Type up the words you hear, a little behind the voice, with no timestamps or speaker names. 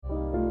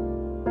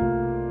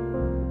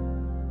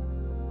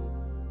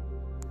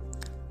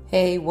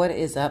Hey, what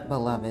is up,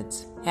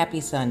 beloveds? Happy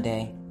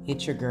Sunday.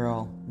 It's your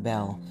girl,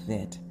 Belle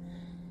Fit.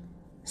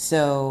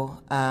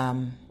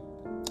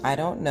 I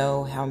don't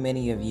know how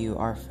many of you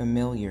are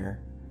familiar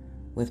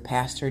with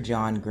Pastor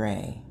John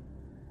Gray,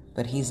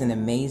 but he's an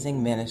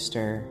amazing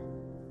minister.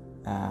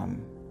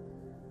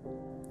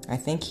 I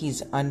think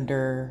he's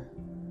under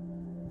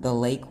the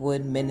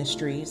Lakewood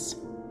Ministries,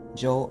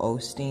 Joel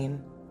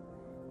Osteen.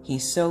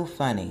 He's so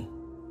funny.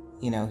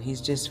 He's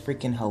just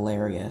freaking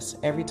hilarious.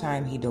 Every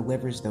time he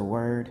delivers the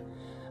word,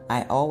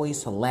 I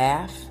always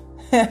laugh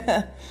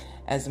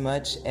as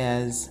much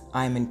as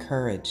I'm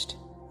encouraged,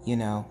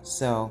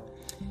 So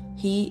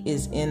he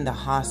is in the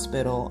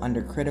hospital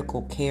under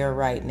critical care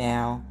right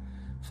now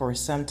for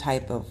some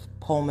type of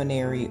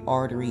pulmonary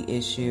artery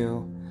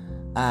issue.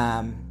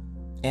 And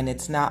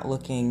it's not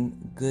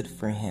looking good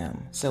for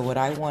him. So what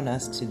I want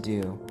us to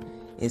do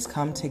is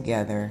come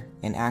together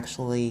and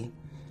actually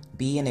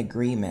be in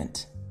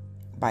agreement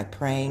by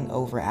praying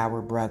over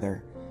our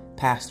brother,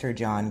 Pastor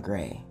John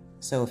Gray.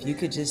 So if you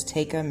could just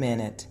take a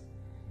minute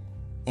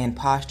and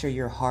posture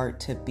your heart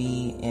to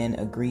be in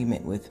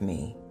agreement with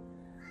me.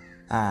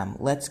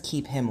 Let's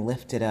keep him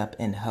lifted up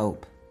in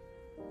hope.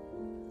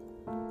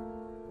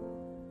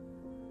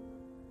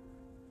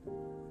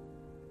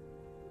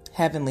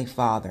 Heavenly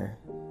Father,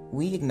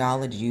 we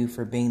acknowledge you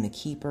for being the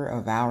keeper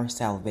of our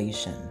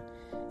salvation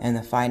and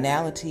the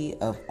finality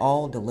of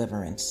all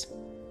deliverance.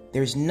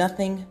 There's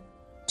nothing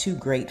too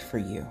great for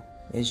you,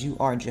 as you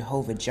are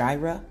Jehovah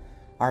Jireh,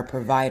 our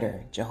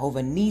provider,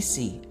 Jehovah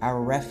Nisi, our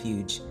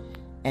refuge,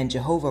 and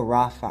Jehovah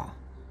Rapha,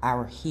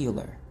 our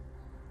healer.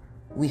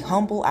 We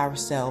humble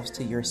ourselves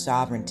to your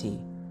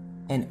sovereignty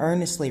and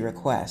earnestly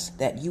request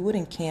that you would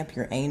encamp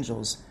your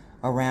angels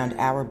around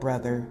our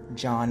brother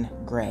John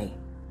Gray.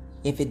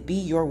 If it be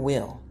your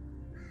will,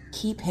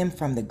 keep him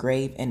from the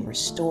grave and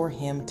restore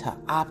him to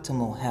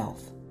optimal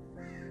health.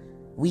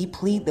 We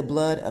plead the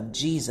blood of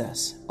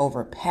Jesus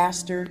over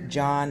Pastor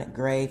John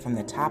Gray from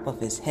the top of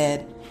his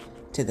head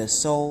to the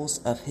soles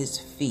of his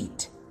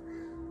feet.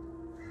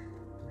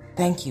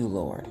 Thank you,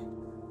 Lord,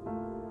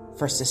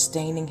 for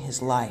sustaining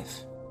his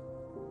life.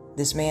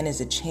 This man is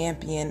a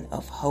champion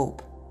of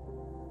hope,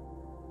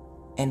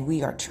 and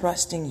we are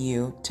trusting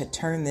you to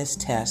turn this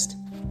test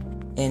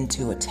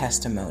into a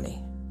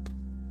testimony.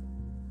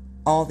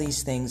 All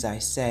these things I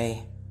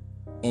say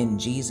in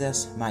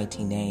Jesus'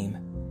 mighty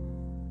name.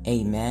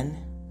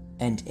 Amen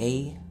and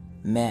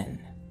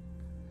amen.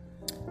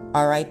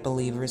 All right,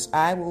 believers,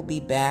 I will be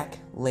back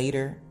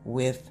later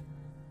with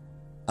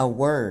a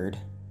word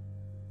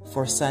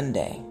for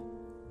Sunday.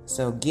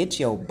 So get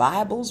your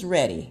Bibles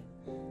ready.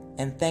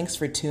 And thanks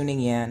for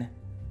tuning in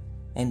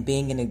and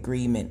being in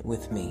agreement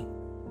with me.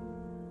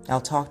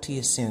 I'll talk to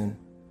you soon.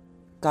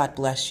 God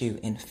bless you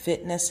in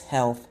fitness,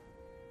 health,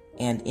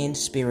 and in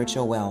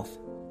spiritual wealth.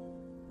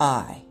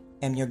 I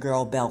am your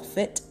girl, Belle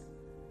Fit,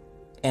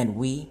 and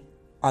we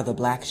are the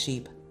Black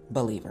Sheep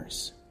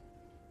Believers.